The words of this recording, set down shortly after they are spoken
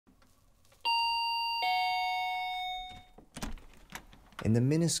In the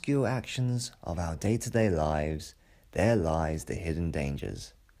minuscule actions of our day-to-day lives, there lies the hidden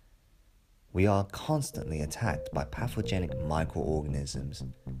dangers. We are constantly attacked by pathogenic microorganisms,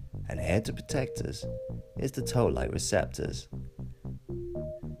 and here to protect us is the toll-like receptors.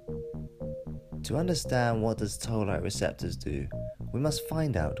 To understand what does toll-like receptors do, we must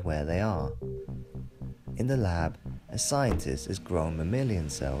find out where they are. In the lab, a scientist is growing mammalian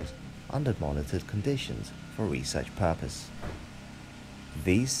cells under monitored conditions for research purpose.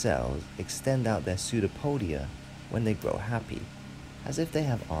 These cells extend out their pseudopodia when they grow happy, as if they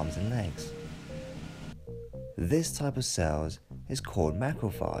have arms and legs. This type of cells is called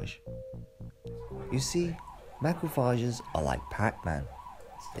macrophage. You see, macrophages are like Pac-Man.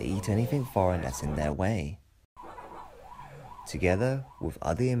 They eat anything foreign that's in their way. Together with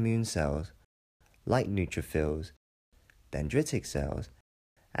other immune cells, like neutrophils, dendritic cells,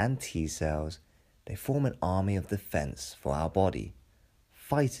 and T cells, they form an army of defense for our body,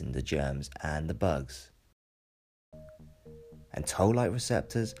 fighting the germs and the bugs. And toll-like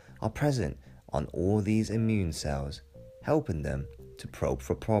receptors are present on all these immune cells, helping them to probe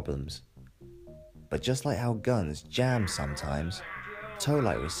for problems. But just like how guns jam sometimes,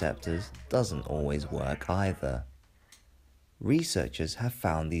 toll-like receptors doesn't always work either. Researchers have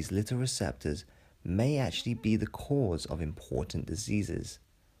found these little receptors may actually be the cause of important diseases.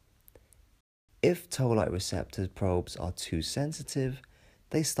 If toll-like receptor probes are too sensitive,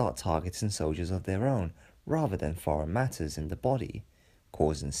 they start targeting soldiers of their own rather than foreign matters in the body,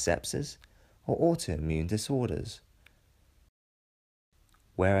 causing sepsis or autoimmune disorders.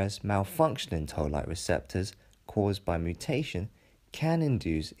 Whereas malfunctioning toll-like receptors caused by mutation can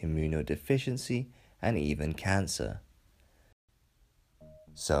induce immunodeficiency and even cancer.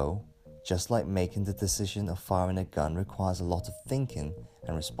 So, just like making the decision of firing a gun requires a lot of thinking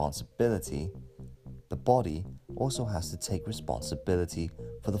and responsibility, the body also has to take responsibility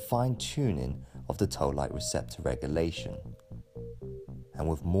for the fine-tuning of the toll-like receptor regulation. And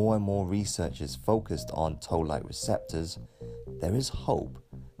with more and more researchers focused on toll-like receptors, there is hope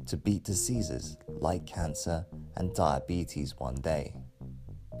to beat diseases like cancer and diabetes one day.